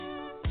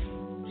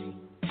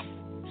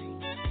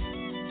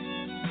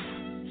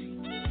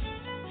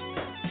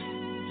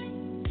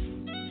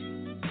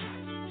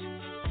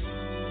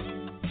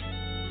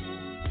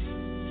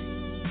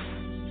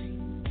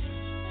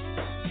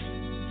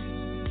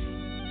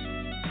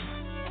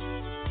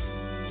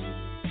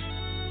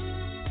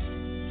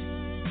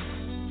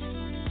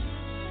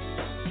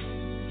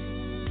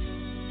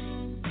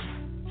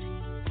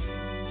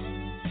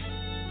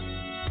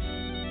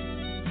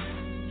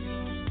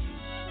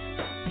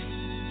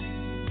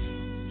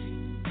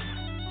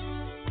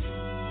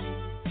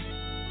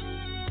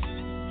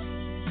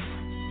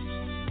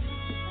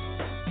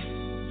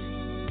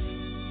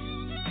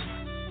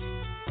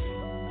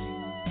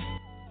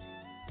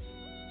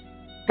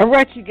All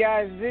right, you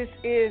guys, this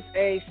is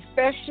a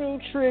special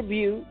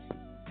tribute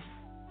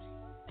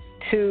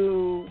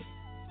to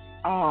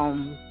a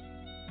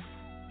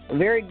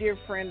very dear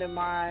friend of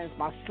mine,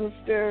 my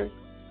sister.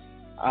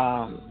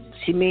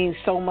 She means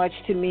so much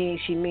to me.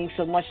 She means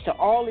so much to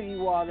all of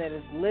you all that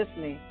is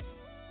listening.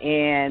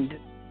 And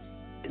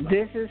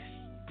this is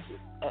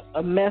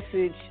a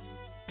message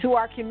to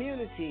our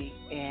community.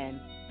 And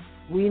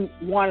we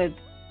wanted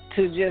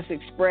to just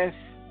express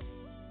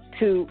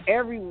to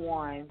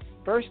everyone,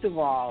 first of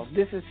all,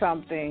 this is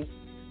something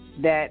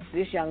that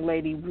this young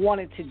lady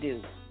wanted to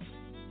do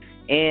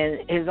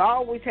and has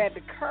always had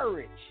the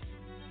courage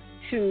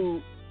to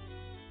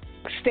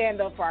stand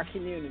up for our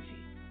community,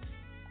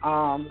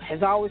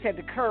 has always had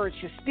the courage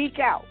to speak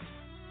out,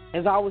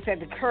 has always had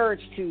the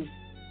courage to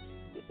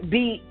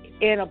be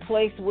in a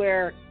place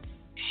where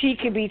she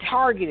can be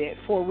targeted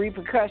for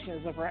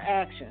repercussions of her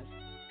actions.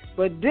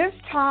 But this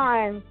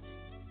time,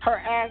 her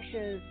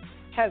actions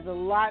has a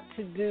lot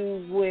to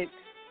do with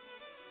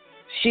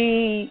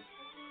she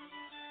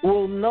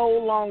will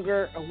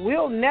never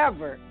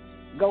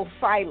go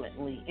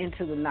silently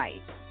into the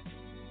night.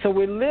 So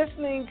we're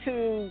listening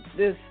to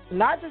this,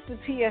 not just a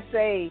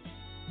PSA,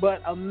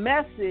 but a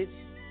message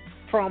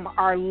from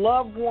our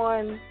loved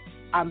one.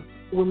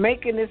 We're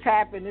making this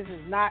happen. This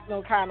is not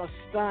no kind of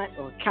stunt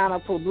or kind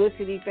of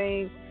publicity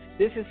thing.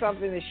 This is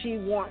something that she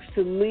wants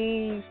to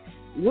leave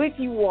with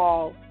you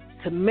all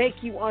to make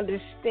you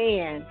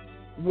understand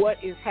what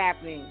is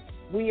happening.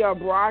 We are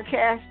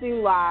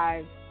broadcasting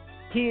live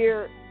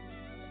here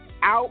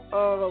out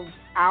of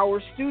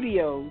our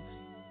studios,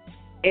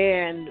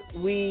 and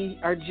we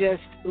are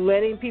just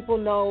letting people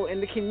know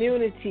in the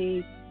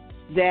community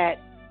that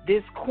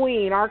this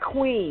queen, our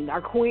queen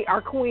of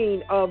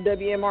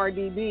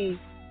WMRDB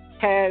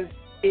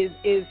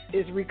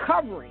is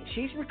recovering.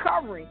 She's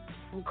recovering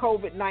from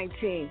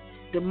COVID-19.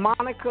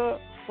 DeMonica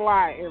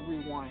Fly,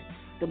 everyone.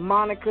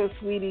 DeMonica,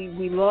 sweetie,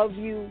 we love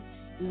you.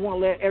 We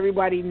want to let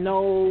everybody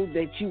know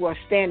that you are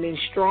standing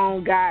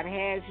strong. God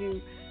has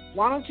you.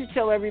 Why don't you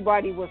tell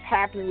everybody what's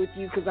happening with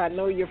you? Because I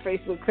know your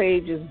Facebook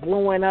page is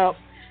blowing up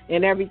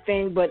and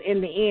everything, but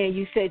in the end,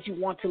 you said you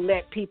want to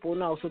let people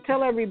know. So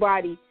tell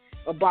everybody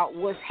about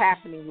what's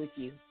happening with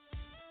you.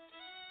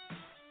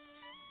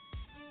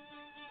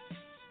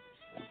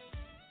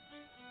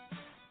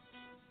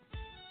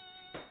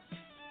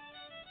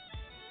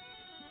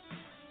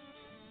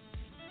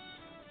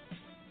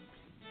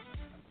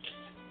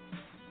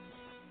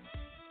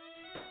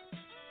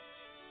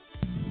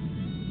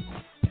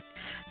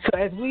 So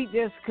as we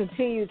just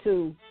continue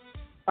to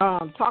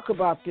talk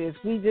about this,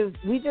 we just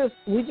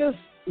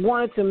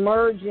wanted to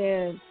merge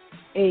in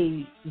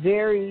a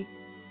very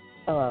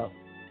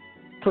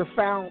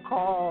profound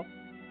call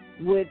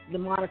with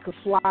DeMonica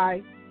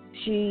Fly.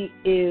 She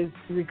is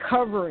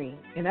recovering,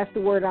 and that's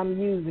the word I'm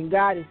using.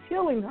 God is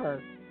healing her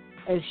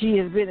as she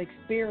has been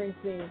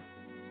experiencing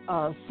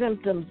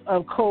symptoms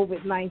of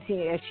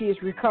COVID-19 as she is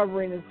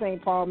recovering in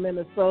St. Paul,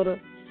 Minnesota.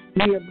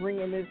 We are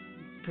bringing this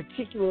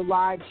particular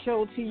live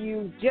show to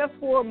you just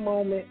for a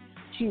moment.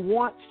 She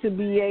wants to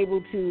be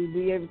able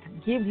to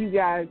give you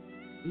guys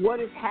what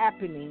is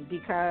happening,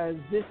 because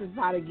this is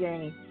not a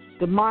game.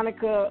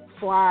 DeMonica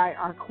Fly,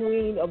 our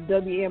queen of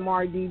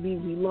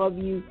WMRDB, we love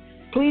you.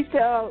 Please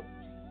tell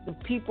the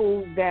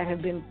people that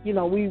have been,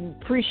 we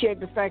appreciate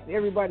the fact that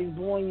everybody's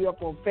blowing you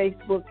up on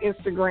Facebook,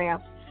 Instagram.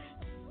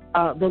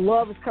 The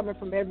love is coming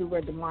from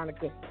everywhere,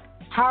 DeMonica.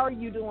 How are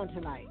you doing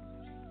tonight?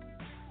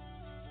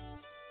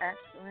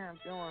 Actually, I'm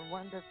doing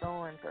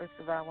wonderful, and first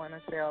of all, I want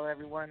to tell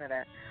everyone that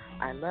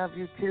I love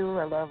you, too.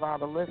 I love all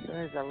the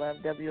listeners. I love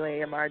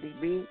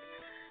WAMRDB.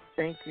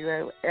 Thank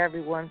you,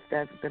 everyone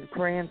that's been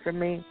praying for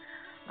me.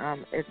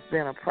 It's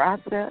been a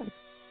process,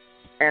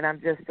 and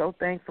I'm just so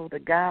thankful to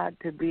God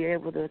to be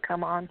able to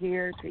come on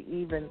here to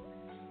even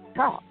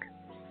talk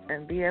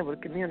and be able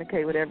to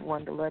communicate with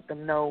everyone to let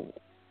them know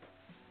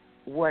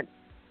what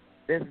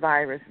this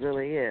virus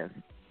really is.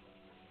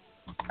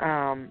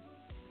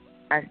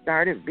 I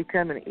started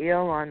becoming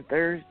ill on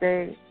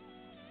Thursday,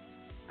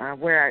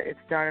 where it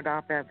started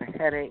off as a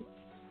headache,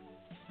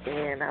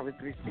 and I was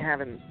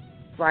having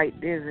slight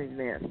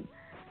dizziness.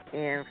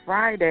 And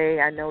Friday,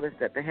 I noticed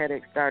that the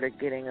headache started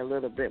getting a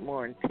little bit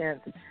more intense,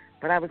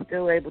 but I was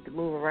still able to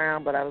move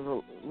around, but I was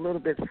a little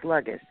bit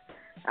sluggish.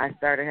 I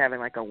started having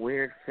like a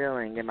weird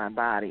feeling in my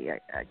body.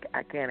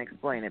 I can't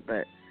explain it,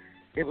 but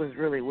it was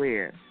really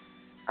weird.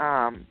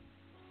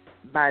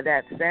 By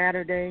that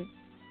Saturday,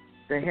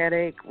 the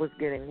headache was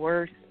getting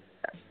worse.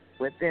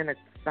 Within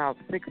about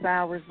 6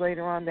 hours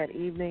later on that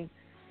evening,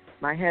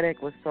 my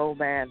headache was so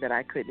bad that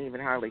I couldn't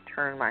even hardly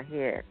turn my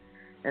head.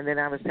 And then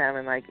I was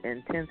having like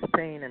intense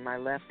pain in my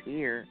left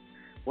ear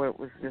where it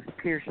was just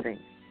piercing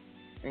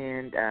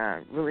and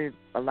really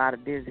a lot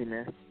of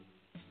dizziness.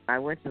 I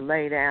went to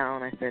lay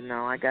down. I said,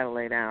 no, I got to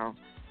lay down.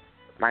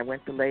 I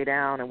went to lay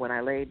down, and when I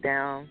laid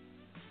down,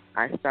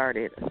 I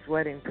started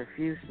sweating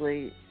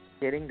profusely,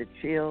 getting the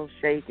chills,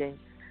 shaking.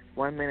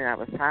 One minute I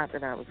was hot,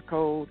 then I was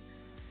cold.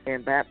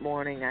 And that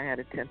morning I had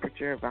a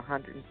temperature of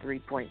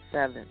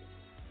 103.7.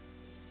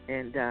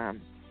 And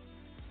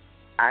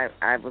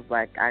I was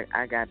like,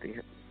 I got the,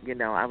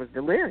 I was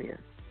delirious.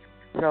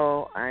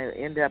 So I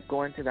ended up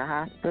going to the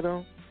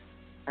hospital,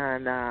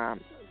 and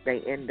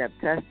they ended up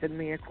testing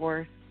me, of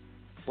course,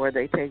 where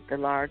they take the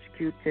large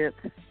Q-tips.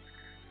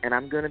 And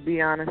I'm going to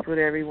be honest with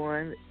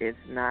everyone, it's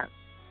not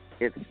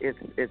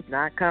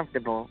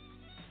comfortable,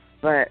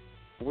 but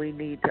we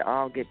need to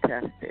all get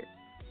tested.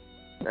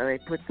 So they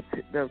put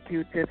the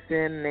Q-tips in,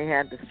 and they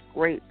had to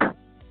scrape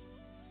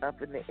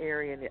up in the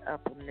area in the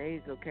upper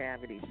nasal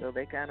cavity. So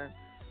they kind of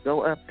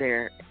go up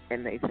there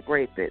and they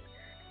scrape it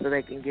so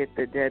they can get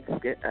the dead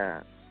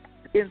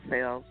skin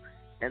cells,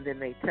 and then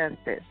they test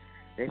it.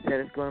 They said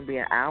it's going to be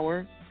an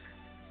hour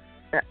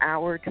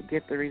to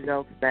get the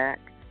results back,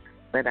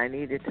 but I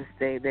needed to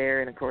stay there.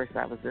 And, of course,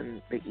 I was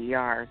in the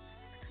ER.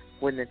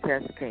 When the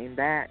test came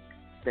back,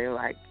 they're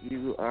like,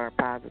 you are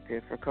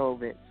positive for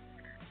COVID.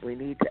 We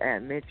need to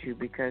admit you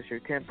because your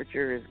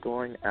temperature is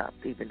going up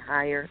even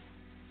higher.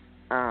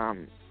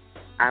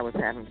 I was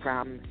having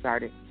problems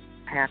started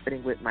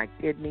happening with my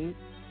kidneys.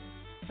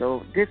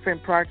 So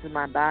different parts of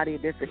my body,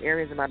 different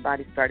areas of my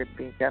body started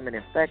becoming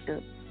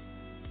affected.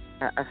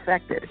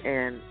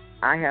 And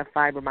I have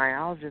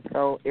fibromyalgia,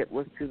 so it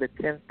was to the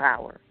 10th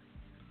power.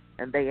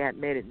 And they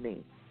admitted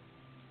me.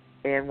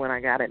 And when I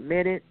got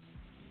admitted,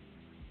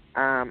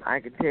 I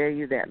can tell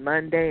you that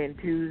Monday and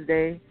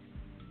Tuesday,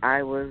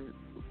 I was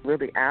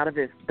really out of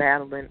it,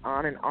 battling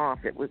on and off.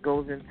 It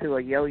goes into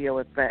a yo-yo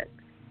effect,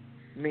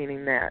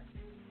 meaning that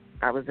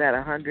I was at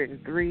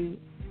 103,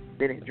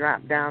 then it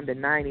dropped down to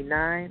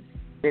 99,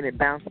 then it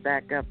bounced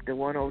back up to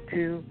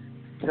 102.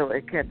 So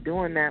it kept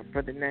doing that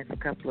for the next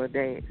couple of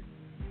days.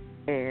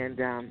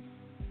 And,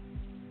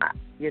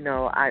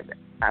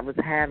 I was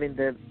having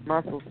the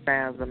muscle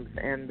spasms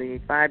and the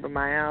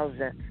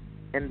fibromyalgia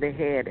in the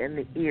head and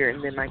the ear,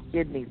 and then my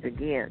kidneys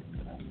again.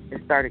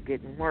 It started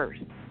getting worse.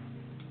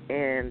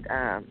 And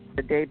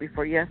the day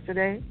before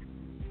yesterday,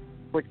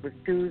 which was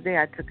Tuesday,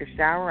 I took a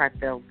shower. I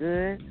felt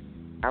good.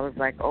 I was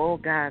like, oh,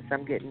 gosh,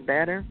 I'm getting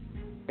better.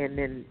 And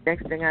then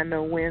next thing I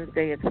know,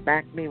 Wednesday, it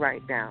smacked me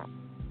right down.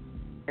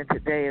 And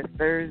today is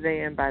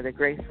Thursday, and by the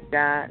grace of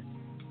God,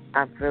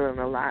 I'm feeling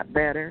a lot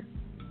better.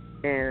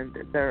 And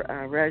the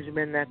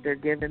regimen that they're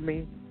giving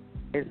me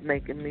is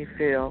making me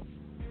feel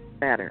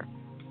better.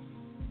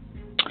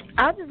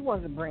 I just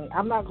want to bring.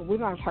 we're not going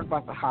to talk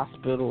about the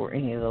hospital or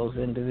any of those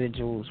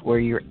individuals where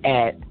you're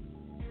at,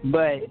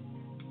 but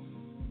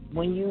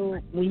when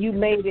you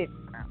made it,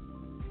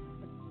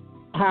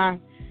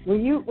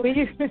 when you made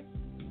it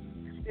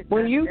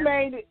when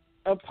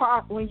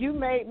you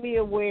made me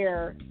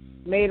aware,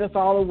 made us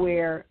all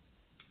aware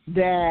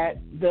that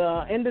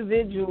the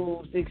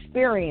individual's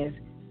experience,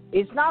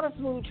 it's not a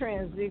smooth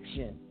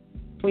transition.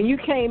 When you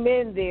came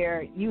in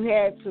there, you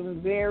had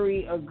some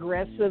very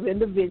aggressive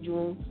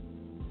individuals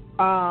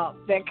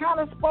that kind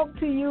of spoke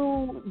to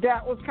you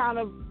that was kind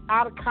of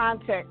out of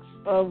context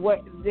of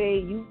what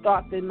you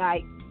thought they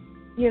might,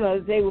 you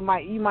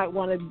might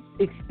want to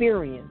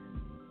experience.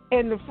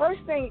 And the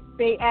first thing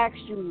they asked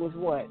you was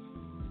what?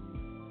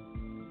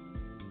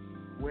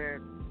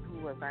 Who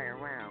was I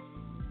around?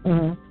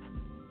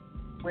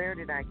 Mm-hmm. Where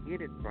did I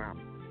get it from?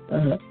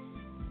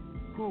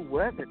 Mm-hmm. Who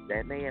was it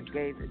that may have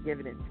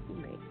given it to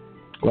me?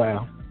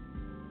 Wow.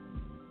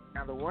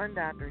 Now, the one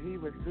doctor, he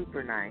was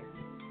super nice.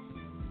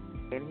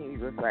 And he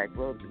was like,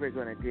 well, we're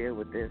going to deal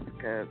with this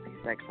because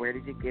he's like, where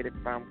did you get it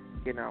from?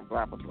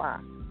 Blah, blah, blah.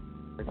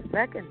 The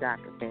second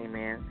doctor came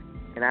in,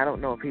 and I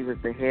don't know if he was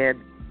the head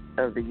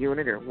of the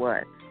unit or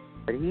what,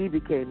 but he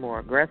became more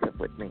aggressive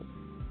with me,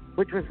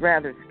 which was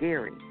rather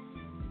scary,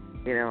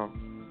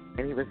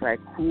 And he was like,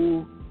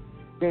 who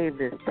gave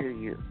this to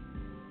you?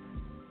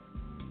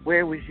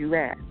 Where was you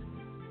at?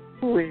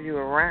 Who was you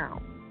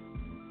around?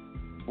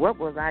 What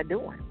was I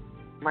doing?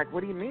 I'm like, what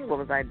do you mean, what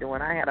was I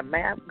doing? I had a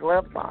mask,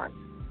 gloves on.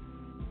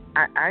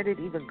 I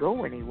didn't even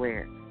go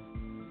anywhere.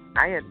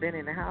 I had been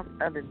in the house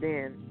other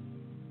than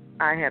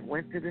I had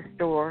went to the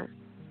store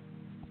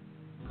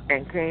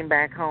and came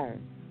back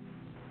home,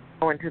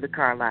 going to the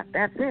car lot.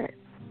 That's it.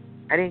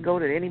 I didn't go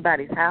to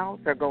anybody's house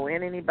or go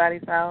in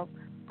anybody's house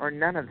or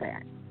none of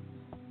that.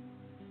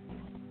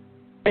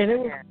 And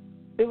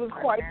it was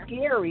quite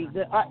scary.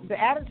 The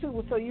attitude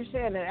was, so you're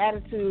saying the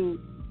attitude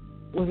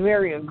was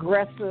very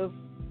aggressive,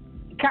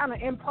 kind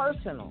of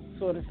impersonal,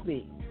 so to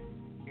speak.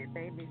 It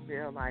made me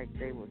feel like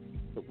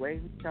the way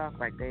we talked,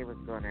 like they was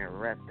going to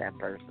arrest that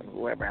person,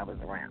 whoever I was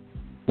around.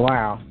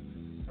 Wow.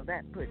 So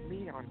that put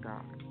me on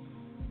guard,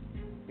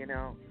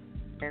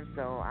 And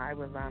so I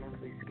was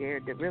honestly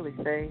scared to really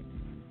say,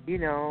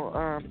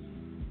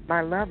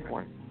 my loved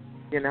one,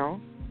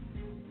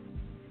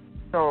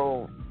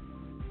 So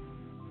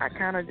I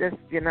kind of just,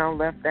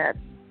 left that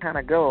kind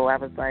of go. I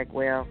was like,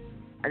 well,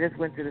 I just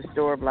went to the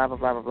store, blah, blah,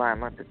 blah, blah, blah, and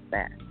left it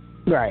back.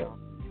 Right.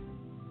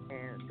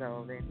 And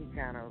so then he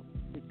kind of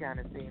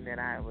seen that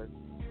I was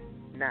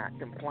not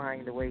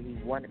complying the way he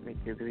wanted me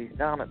to, because he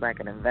sounded like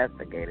an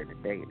investigator, to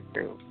tell you the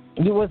truth.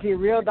 Was he a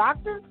real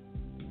doctor?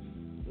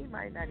 He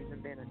might not even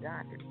been a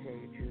doctor, to tell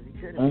you the truth. He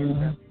could have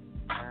been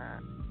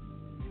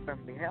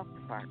from the health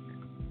department.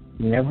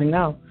 You never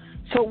know.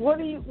 So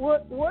one of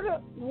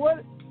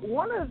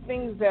the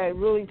things that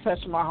really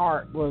touched my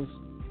heart was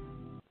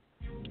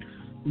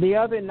the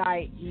other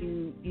night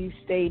you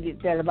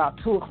stated that about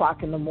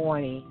 2:00 in the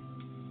morning,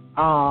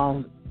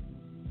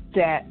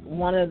 that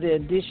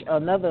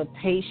another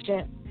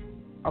patient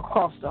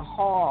across the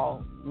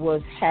hall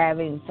was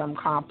having some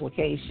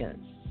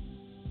complications,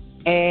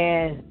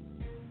 and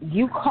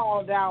you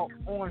called out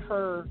on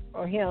her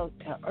or him,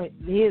 or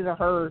his or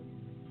her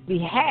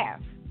behalf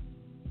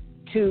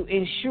to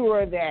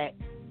ensure that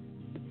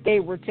they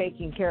were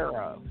taken care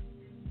of.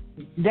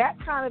 That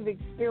kind of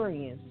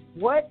experience,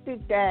 what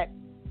did that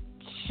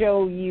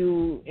show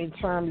you in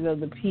terms of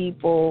the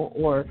people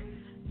or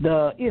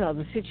the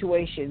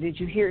situation? Did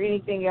you hear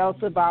anything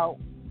else about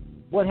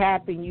what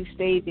happened? You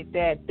stated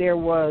that there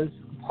was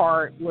a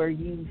part where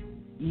you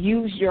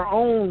used your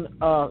own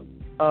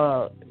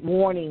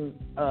warning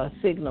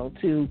signal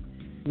to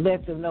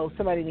let them know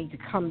somebody needs to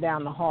come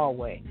down the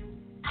hallway.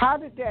 How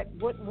did that?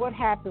 What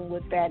happened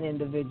with that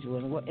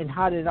individual, and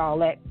how did all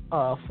that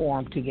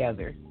form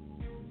together?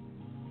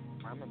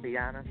 I'm gonna be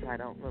honest. I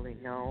don't really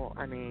know.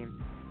 I mean,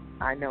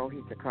 I know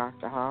he's across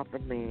the hall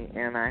from me,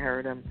 and I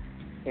heard him,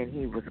 and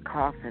he was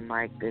coughing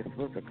like this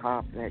was a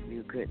cough that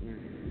you couldn't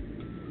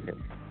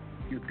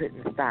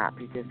stop.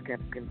 He just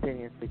kept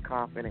continuously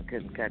coughing and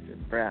couldn't catch his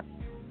breath.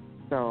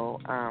 So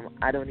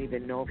I don't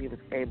even know if he was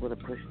able to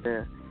push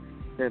the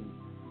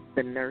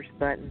nurse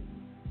button.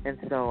 And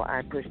so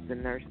I pushed the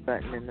nurse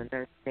button, and the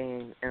nurse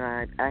came, and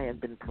I have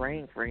been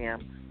praying for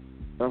him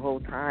the whole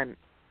time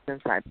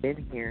since I've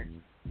been here.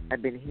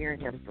 I've been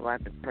hearing him, so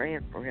I've been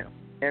praying for him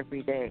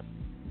every day.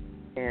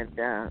 And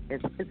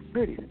it's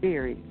pretty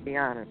scary, to be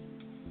honest.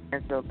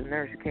 And so the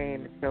nurse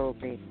came and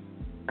told me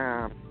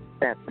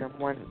that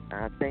someone,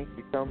 thank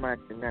you so much,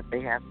 and that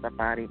they have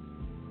somebody,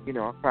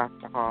 across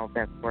the hall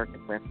that's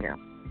working with him.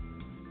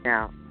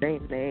 Now, they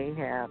may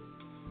have,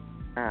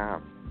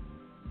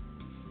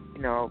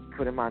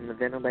 put him on the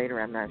ventilator,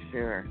 I'm not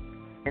sure.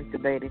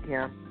 Intubated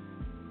him,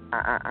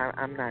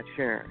 I'm not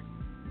sure.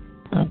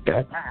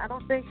 Okay. I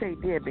don't think they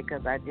did,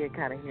 because I did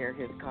kind of hear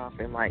his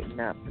coughing lighten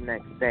up the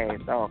next day.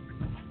 So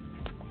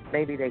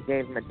maybe they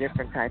gave him a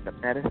different type of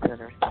medicine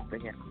or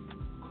something.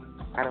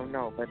 I don't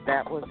know, but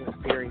that was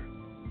scary.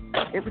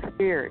 It was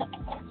scary.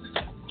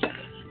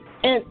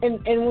 And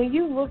when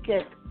you look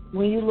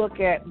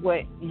at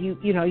what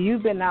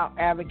you've been out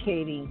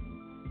advocating,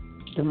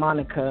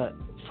 DeMonica,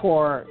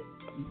 for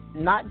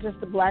not just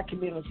the black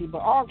community but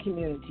all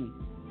communities,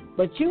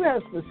 but you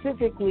have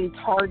specifically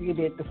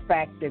targeted the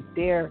fact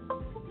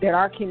that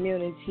our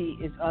community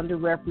is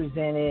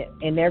underrepresented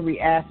in every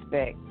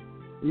aspect.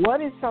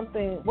 What are some of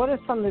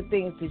the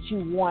things that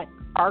you want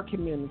our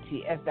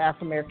community, as the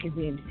African American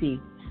community,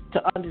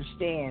 to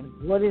understand?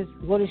 What is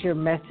your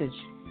message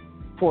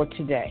for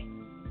today?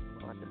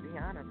 Well, to be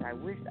honest, I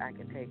wish I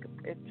could take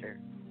a picture.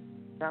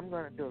 So I'm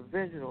going to do a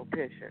visual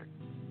picture.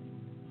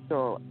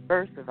 So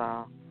first of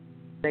all,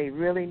 they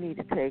really need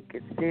to take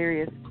it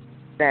serious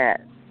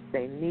that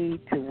they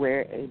need to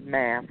wear a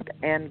mask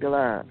and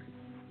gloves,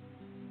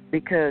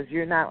 because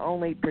you're not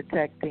only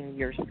protecting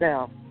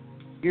yourself,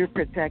 you're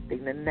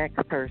protecting the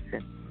next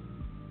person.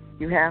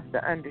 You have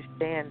to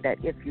understand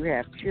that if you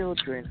have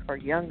children or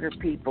younger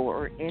people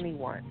or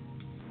anyone,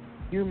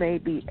 you may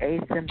be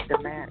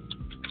asymptomatic.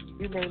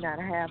 You may not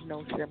have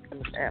no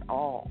symptoms at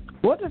all.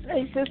 What does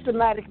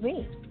asymptomatic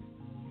mean?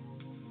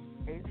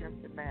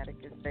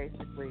 Asymptomatic is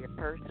basically a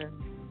person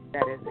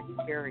that is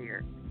a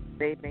carrier.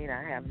 They may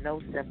not have no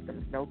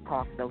symptoms, no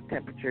cough, no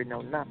temperature,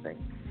 no nothing,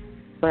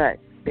 but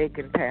they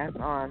can pass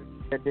on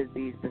the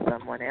disease to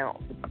someone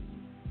else.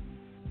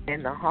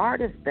 And the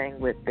hardest thing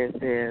with this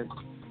is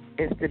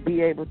to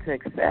be able to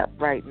accept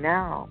right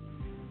now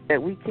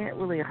that we can't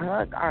really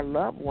hug our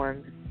loved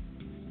ones.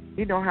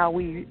 You know how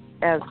we,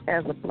 as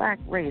a black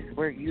race,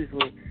 we're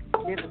usually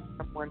giving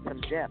someone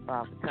some depth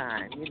all the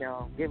time,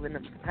 giving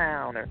them a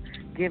pound or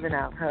giving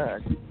out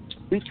hugs.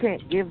 We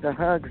can't give the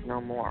hugs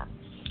no more.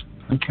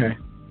 Okay.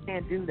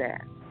 Can't do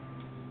that.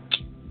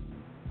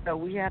 So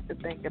we have to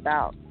think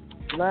about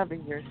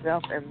loving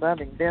yourself and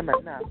loving them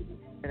enough.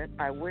 And if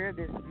I wear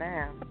this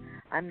mask,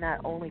 I'm not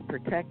only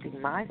protecting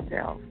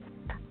myself,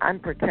 I'm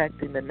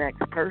protecting the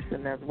next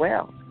person as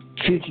well.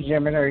 Future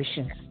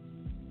generations.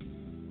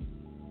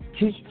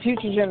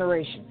 Future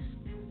generations.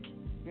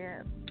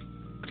 Yes.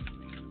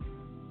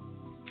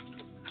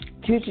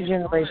 Future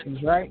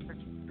generations, right?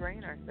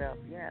 Train ourselves,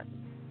 yes.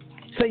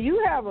 So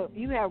you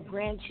have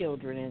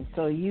grandchildren, and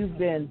so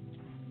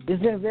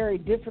it's been very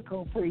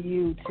difficult for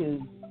you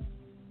to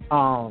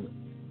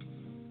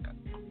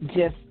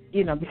just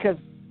because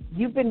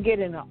you've been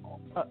getting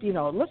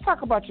let's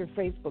talk about your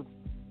Facebook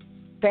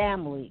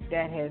family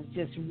that has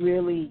just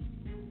really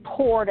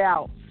poured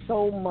out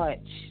so much.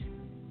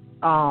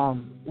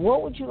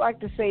 What would you like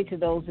to say to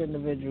those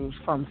individuals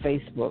from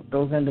Facebook,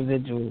 those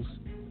individuals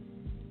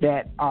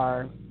that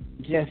are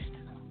just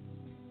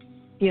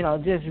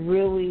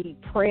really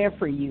praying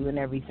for you and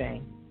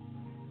everything?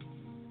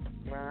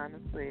 Well,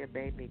 honestly, it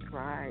made me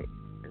cry.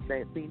 It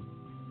made me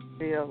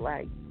feel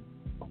like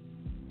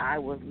I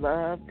was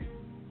loved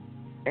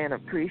and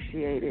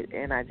appreciate it.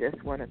 And I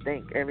just want to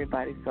thank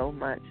everybody so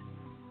much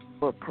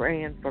for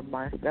praying for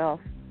myself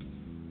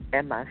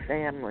and my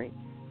family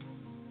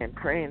and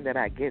praying that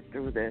I get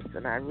through this.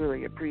 And I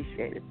really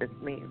appreciate it. This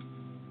means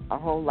a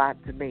whole lot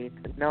to me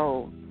to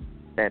know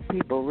that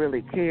people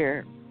really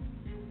care.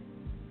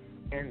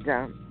 And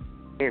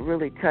it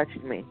really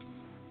touched me.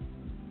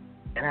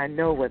 And I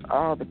know with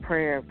all the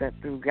prayer that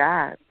through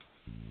God,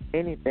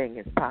 anything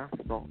is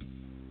possible.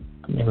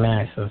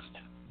 Amen, sister.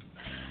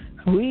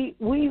 We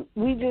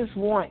just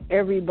want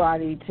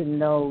everybody to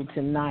know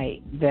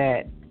tonight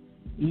that,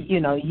 you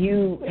know,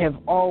 you have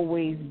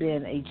always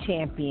been a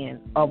champion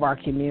of our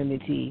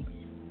community,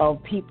 of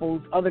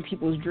other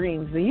people's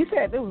dreams. And you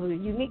said there was a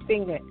unique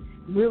thing that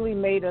really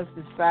made us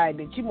decide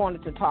that you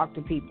wanted to talk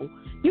to people.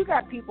 You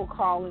got people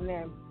calling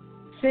them,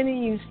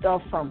 sending you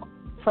stuff from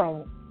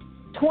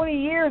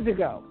 20 years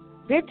ago,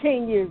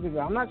 15 years ago.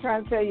 I'm not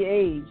trying to tell your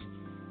age,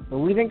 but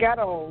we done got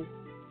old.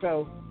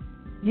 So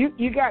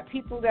you got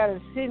people that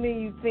are sending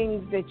you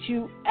things that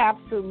you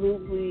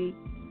absolutely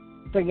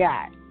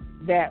forgot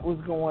that was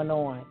going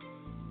on.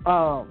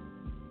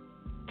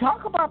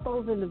 Talk about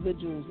those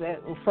individuals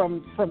that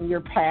from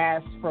your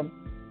past, from,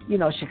 you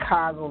know,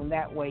 Chicago and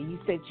that way. You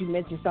said you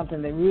mentioned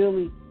something that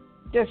really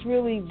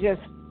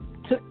just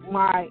took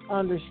my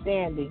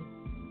understanding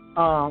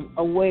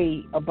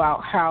away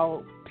about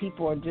how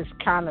people are just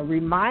kind of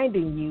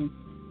reminding you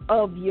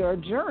of your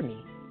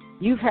journey.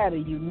 You've had a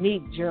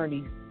unique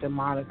journey,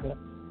 DeMonica.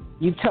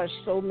 You've touched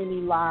so many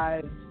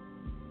lives,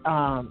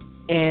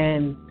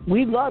 and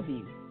we love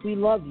you. We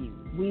love you.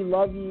 We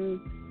love you.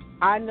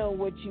 I know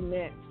what you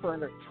meant for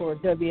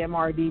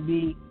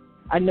WMRDB.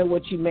 I know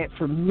what you meant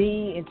for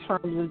me in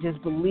terms of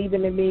just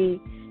believing in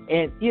me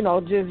and, you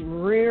know, just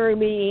rearing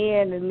me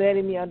in and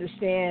letting me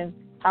understand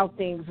how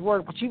things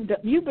work. But you've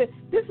been.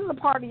 This is a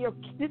part of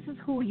this is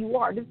who you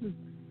are.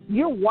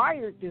 You're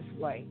wired this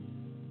way.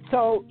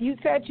 So you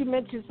said you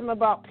mentioned something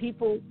about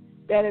people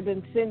that have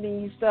been sending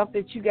you stuff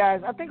that you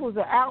guys, I think it was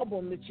an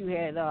album that you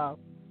had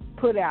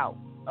put out,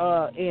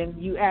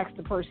 and you asked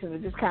the person to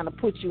just kind of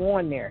put you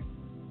on there.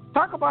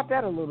 Talk about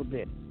that a little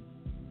bit.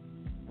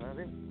 Well,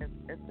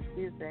 it's a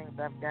few things.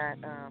 I've got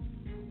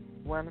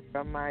one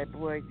from my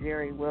boy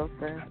Jerry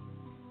Wilson.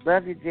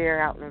 Love you,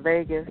 Jerry, out in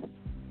Vegas.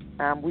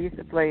 We used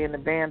to play in the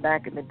band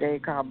back in the day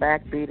called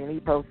Backbeat, and he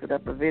posted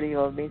up a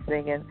video of me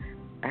singing.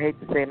 I hate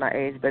to say my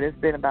age, but it's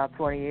been about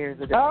 20 years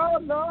ago. Oh,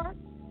 Lord.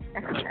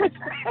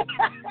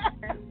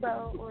 And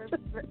so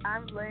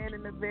I'm laying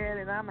in the bed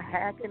and I'm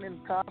hacking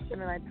and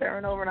coughing and I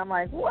turn over and I'm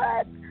like,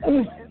 what?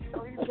 And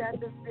so he's got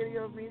this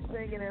video of me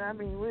singing and I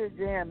mean, we're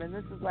jamming.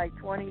 This is like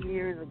 20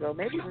 years ago,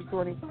 maybe even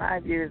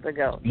 25 years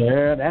ago.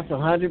 Yeah, that's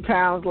 100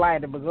 pounds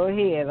lighter, but go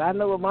ahead. I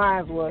know what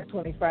mine was,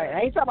 25. I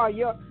ain't talking about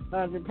your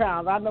 100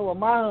 pounds. I know what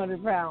my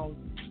 100 pounds,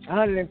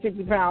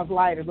 150 pounds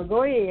lighter, but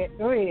go ahead.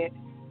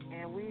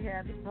 And we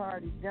had the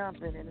party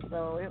jumping and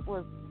so it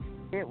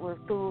was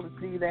cool to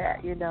see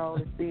that, you know,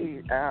 to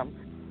see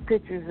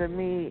pictures of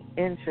me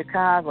in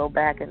Chicago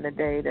back in the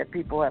day that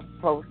people have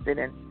posted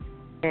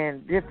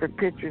and different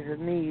pictures of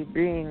me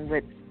being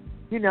with,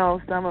 you know,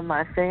 some of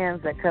my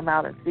fans that come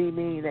out and see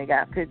me. They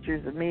got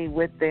pictures of me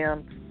with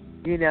them,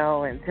 you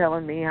know, and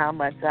telling me how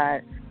much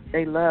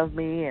they love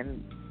me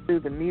and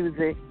through the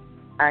music.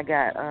 I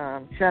got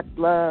Chuck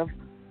Love,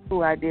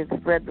 who I did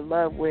Spread the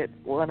Love with,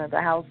 one of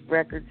the house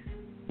records,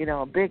 you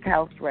know, a big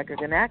house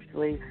record, and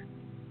actually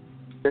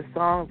the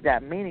song's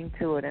got meaning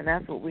to it, and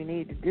that's what we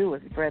need to do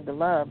is spread the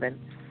love. And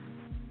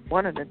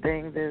one of the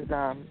things is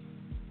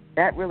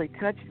that really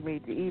touched me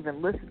to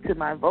even listen to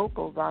my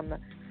vocals on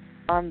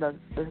the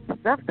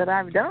stuff that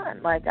I've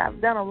done. Like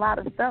I've done a lot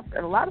of stuff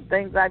and a lot of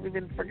things I've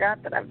even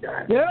forgot that I've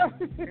done. Yeah.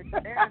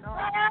 And all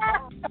the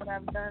songs that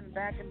I've done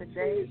back in the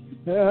day.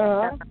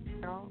 Yeah.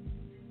 You know,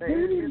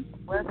 it's a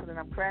blessing, and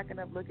I'm cracking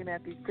up looking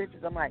at these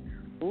pictures. I'm like,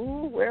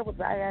 ooh, where was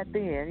I at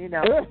then? You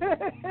know.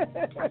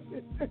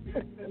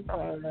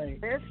 All right.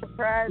 It's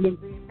surprising,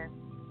 man.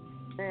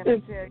 I tell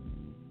you,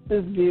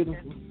 it's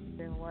beautiful. It's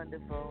been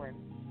wonderful, and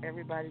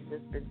everybody's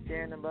just been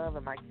sharing the love,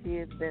 and my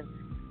kids been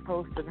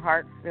posting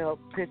heartfelt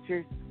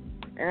pictures.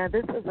 And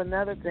this is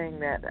another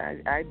thing that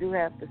I do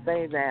have to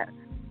say, that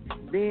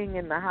being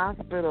in the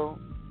hospital,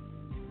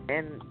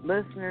 and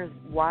listeners,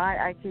 why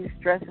I keep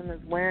stressing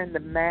is wearing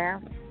the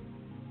mask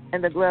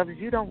and the gloves.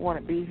 You don't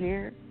want to be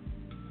here.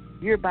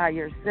 You're by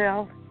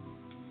yourself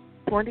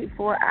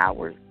 24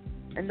 hours,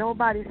 and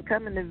nobody's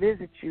coming to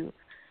visit you.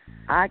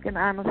 I can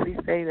honestly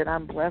say that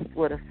I'm blessed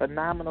with a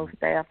phenomenal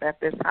staff at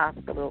this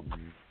hospital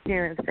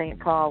here in St.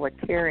 Paul, a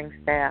caring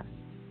staff,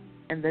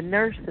 and the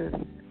nurses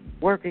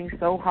working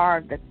so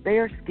hard that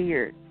they're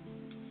scared.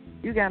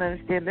 You got to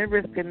understand, they're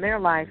risking their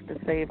lives to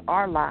save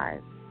our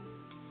lives.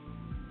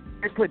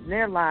 They're putting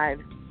their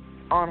lives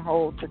on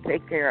hold to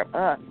take care of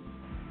us.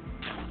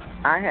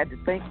 I had to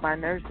thank my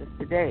nurses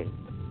today.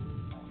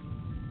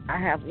 I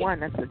have one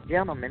that's a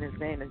gentleman. His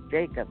name is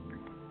Jacob.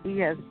 He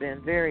has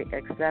been very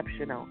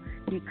exceptional.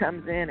 He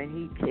comes in and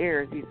he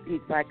cares. He's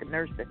like a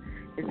nurse.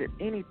 Is there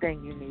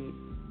anything you need?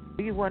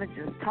 Do you want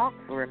to just talk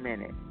for a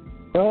minute?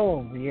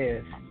 Oh,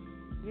 yes.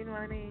 You know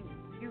what I mean?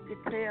 You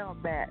could tell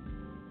that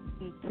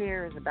he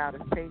cares about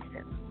his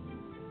patients.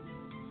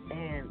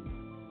 And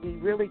he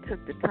really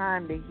took the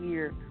time to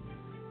hear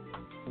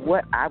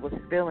what I was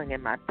feeling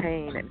in my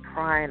pain and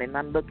crying, and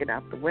I'm looking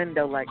out the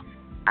window like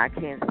I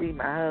can't see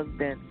my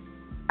husband,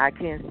 I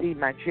can't see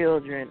my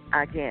children,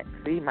 I can't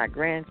see my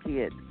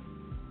grandkids.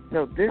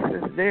 So this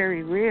is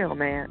very real,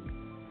 man.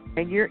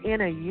 And you're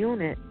in a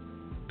unit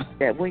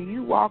that when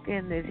you walk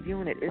in this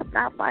unit, it's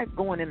not like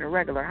going in a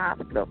regular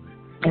hospital.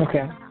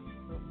 Okay.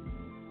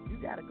 You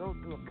got to go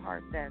through a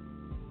part that's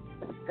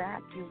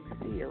vacuum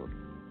sealed.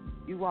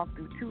 You walk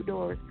through 2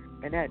 doors,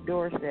 and that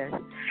door says,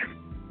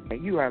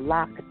 and you are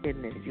locked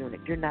in this unit.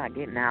 You're not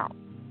getting out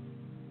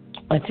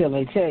Until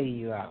they tell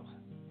you're out.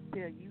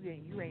 Until you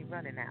ain't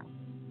running out.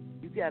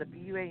 You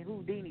ain't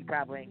Houdini,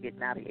 probably ain't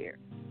getting out of here.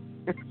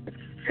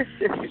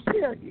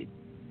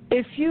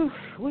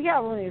 We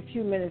got only a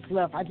few minutes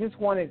left. I just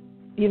wanted,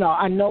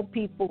 I know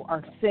people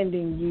are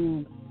sending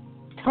you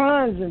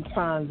tons and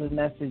tons of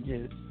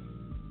messages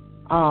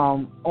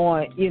on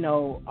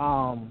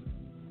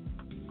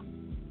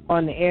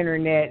the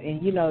internet,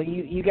 and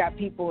you got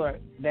people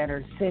that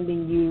are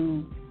sending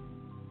you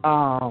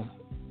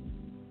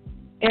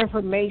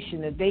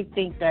information that they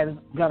think that is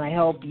going to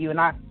help you, and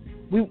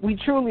we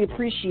truly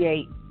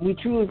appreciate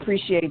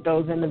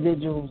those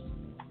individuals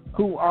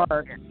who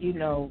are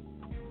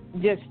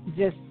just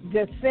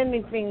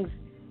sending things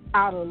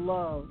out of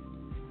love.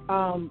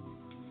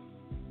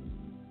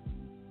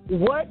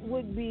 What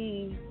would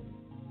be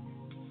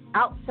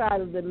outside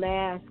of the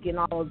mask and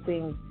all the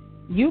things?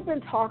 You've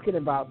been talking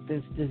about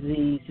this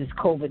disease, this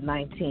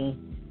COVID-19,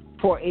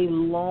 for a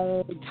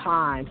long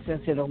time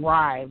since it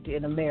arrived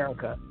in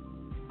America.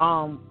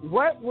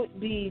 What would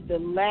be the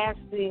last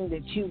thing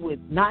that you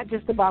would, not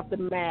just about the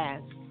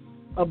mask,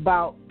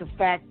 about the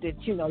fact that,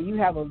 you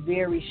have a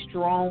very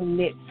strong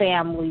knit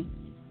family.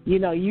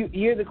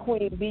 You're the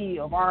queen bee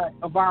of our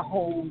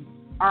whole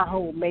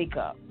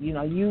makeup. You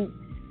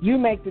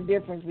make the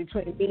difference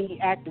between me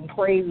acting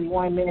crazy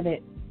one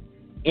minute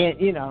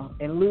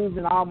and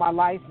losing all my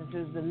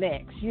licenses the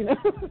next, Because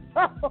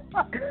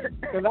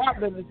I've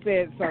been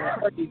said something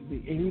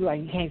crazy, and you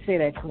can't say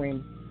that,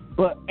 Kareem.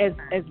 But as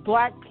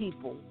black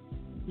people,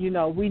 we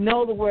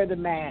know to wear the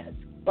mask.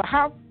 But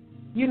how,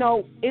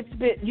 it's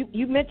been,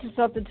 you mentioned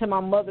something to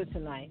my mother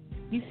tonight.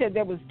 You said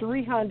there was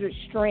 300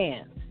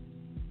 strands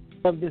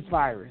of this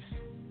virus.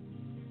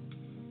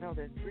 No,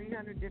 there's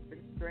 300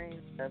 different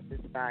strains of this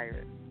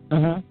virus.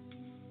 Uh-huh.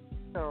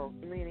 So,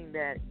 meaning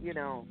that, you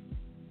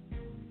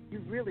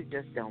really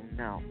just don't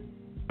know.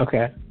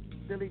 Okay. You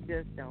really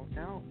just don't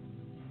know.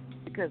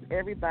 Because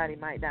everybody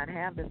might not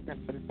have the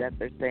symptoms that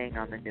they're saying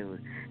on the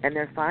news. And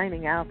they're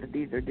finding out that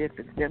these are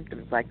different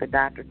symptoms. Like the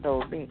doctor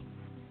told me,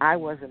 I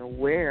wasn't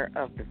aware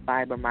of the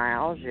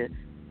fibromyalgia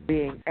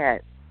being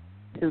at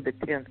to the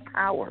 10th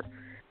power.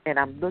 And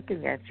I'm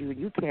looking at you, and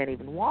you can't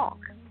even walk.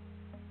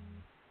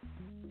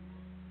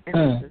 And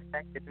it's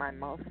affected my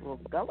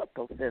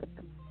musculoskeletal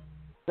system.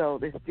 So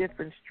there's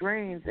different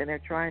strains, and they're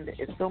trying to,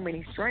 it's so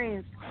many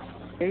strains,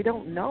 they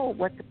don't know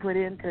what to put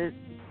in to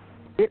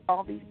get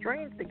all these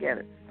strains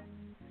together.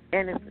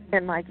 And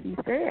like he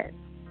said,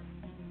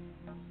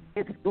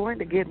 it's going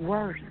to get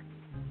worse.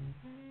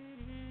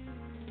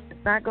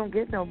 It's not going to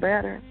get no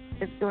better.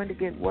 It's going to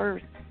get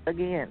worse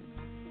again.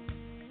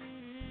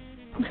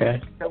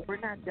 Okay. So we're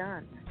not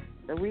done.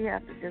 So we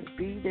have to just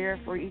be there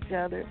for each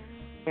other,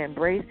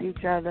 embrace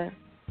each other.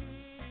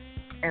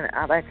 And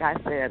like I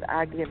said,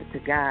 I give it to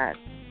God.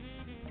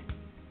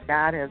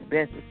 God has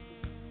been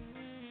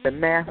the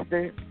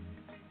master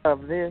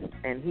of this,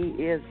 and he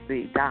is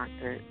the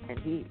doctor, and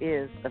he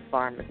is the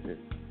pharmacist.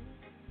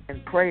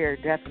 And prayer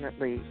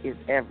definitely is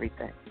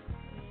everything.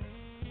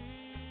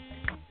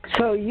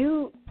 So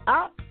you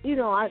have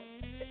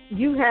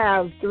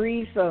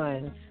 3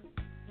 sons,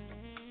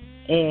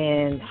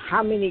 and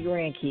how many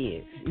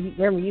grandkids?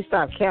 Remember, you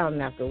stopped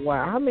counting after a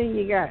while. How many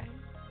you got?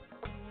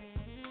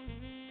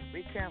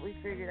 We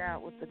figured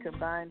out with the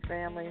combined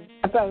family.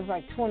 I thought it was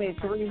like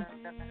 23.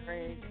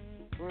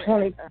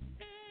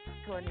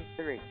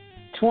 23.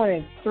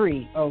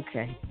 23.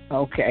 Okay.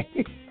 Okay.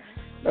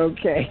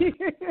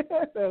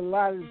 That's a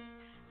lot of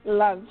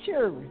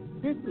children.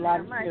 A lot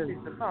of might children.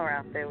 be some more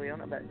out there we don't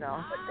know about.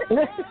 No.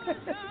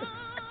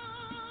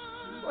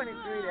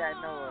 23 that I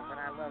know of, and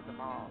I love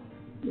them all.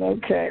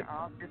 Okay. They're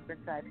all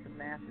different types of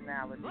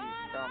nationalities,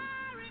 from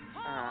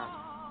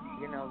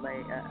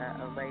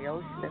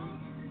Laotian,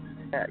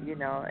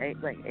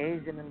 like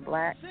Asian and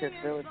black to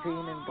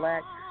Philippine and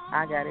black.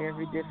 I got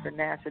every different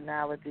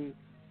nationality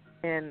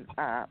in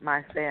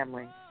my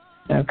family.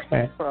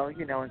 Okay. Well,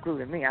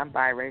 including me, I'm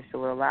biracial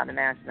with a lot of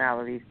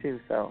nationalities too.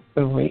 So.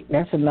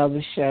 That's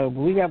another show.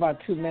 But we got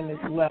about 2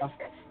 minutes left.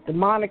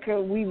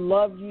 DeMonica, we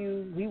love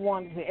you. We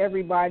want to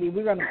everybody.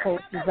 We're going to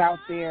post this out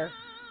there.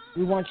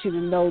 We want you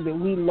to know that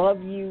we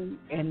love you,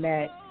 and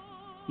that,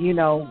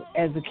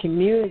 as a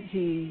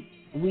community,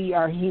 we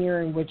are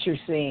hearing what you're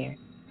saying.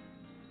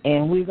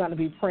 And we're going to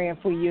be praying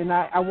for you. And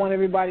I want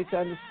everybody to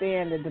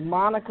understand that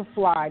DeMonica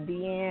Fly,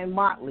 Deanne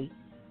Motley,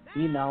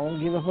 you know, I'm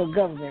giving her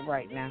government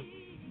right now,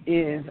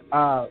 is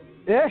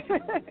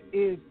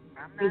is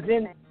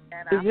in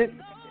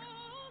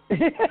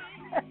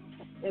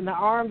in the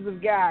arms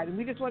of God. And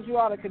we just want you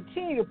all to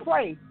continue to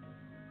pray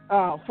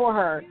for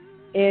her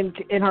and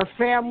her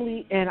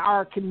family and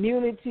our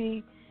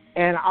community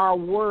and our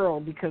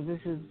world, because this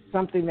is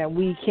something that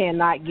we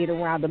cannot get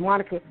around.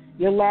 Monica,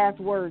 your last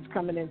words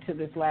coming into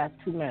this last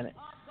 2 minutes.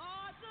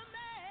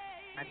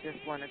 I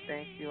just want to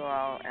thank you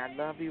all. I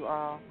love you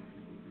all.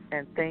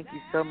 And thank you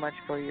so much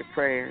for your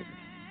prayers.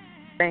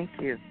 Thank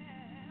you.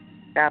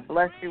 God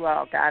bless you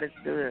all. God is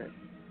good.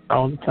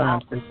 All the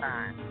time. All the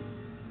time.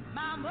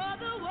 My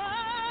mother was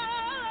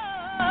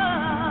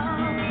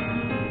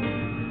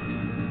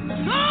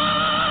so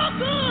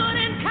good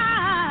and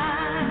kind.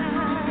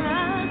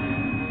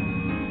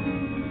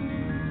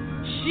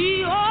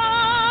 She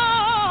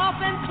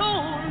often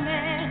told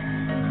me,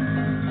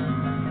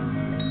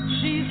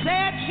 she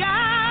said,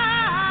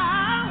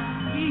 child,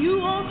 you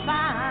won't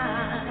find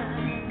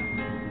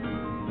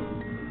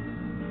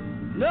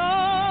no,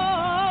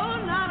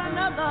 not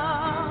another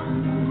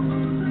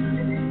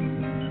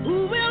who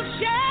will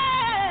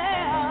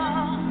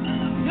share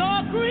your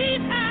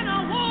grief and a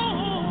woe.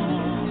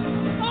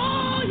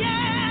 Oh,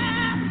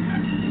 yeah.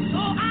 So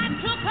I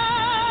took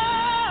her.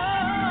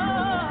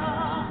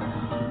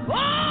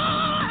 Oh,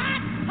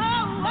 at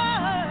her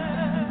word.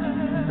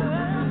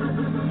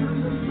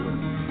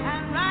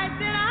 And right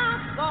then I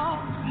saw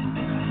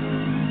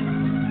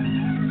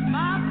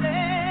my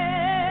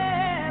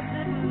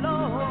blessed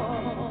Lord.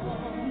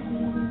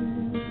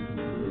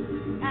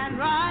 And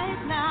right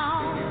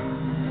now,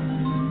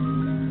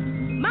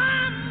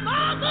 my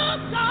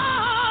mother's God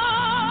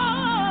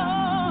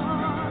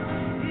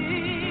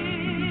is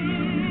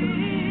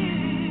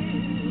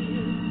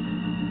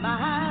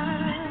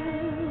mine.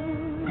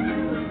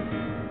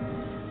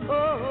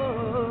 Oh,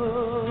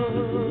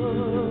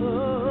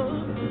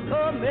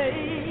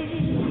 amazing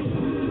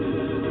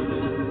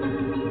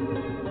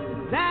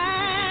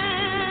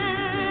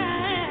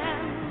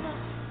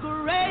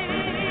grace,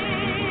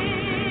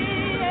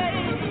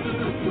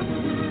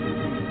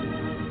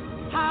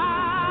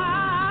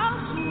 how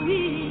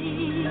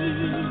sweet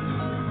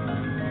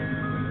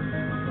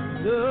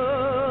the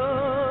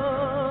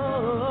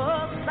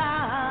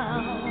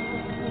sound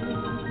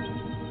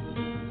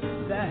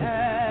that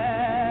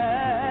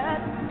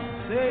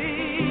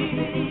saved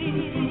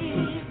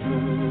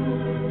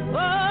a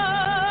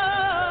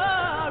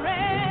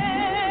wretch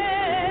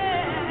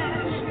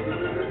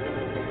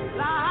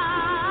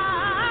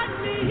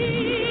like me.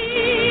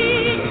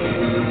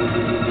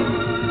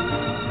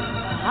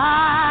 I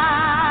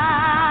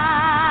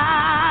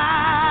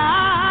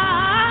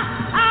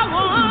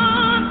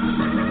once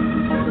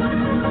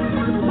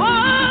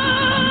was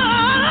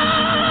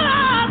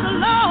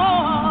alone.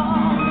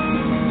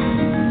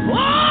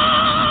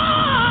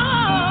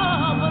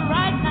 But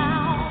right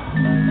now,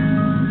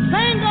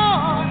 thank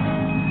God,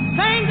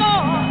 thank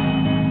God,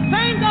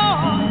 thank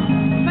God,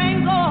 thank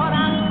God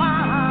I'm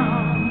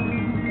found.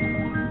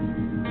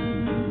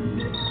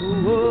 Who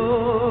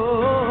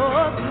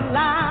was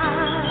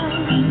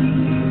blind,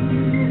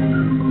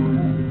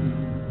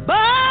 but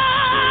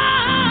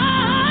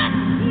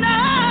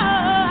now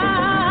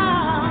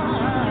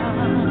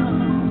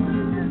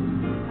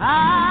I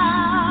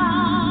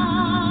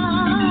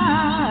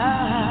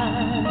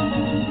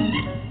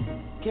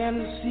can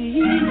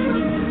see.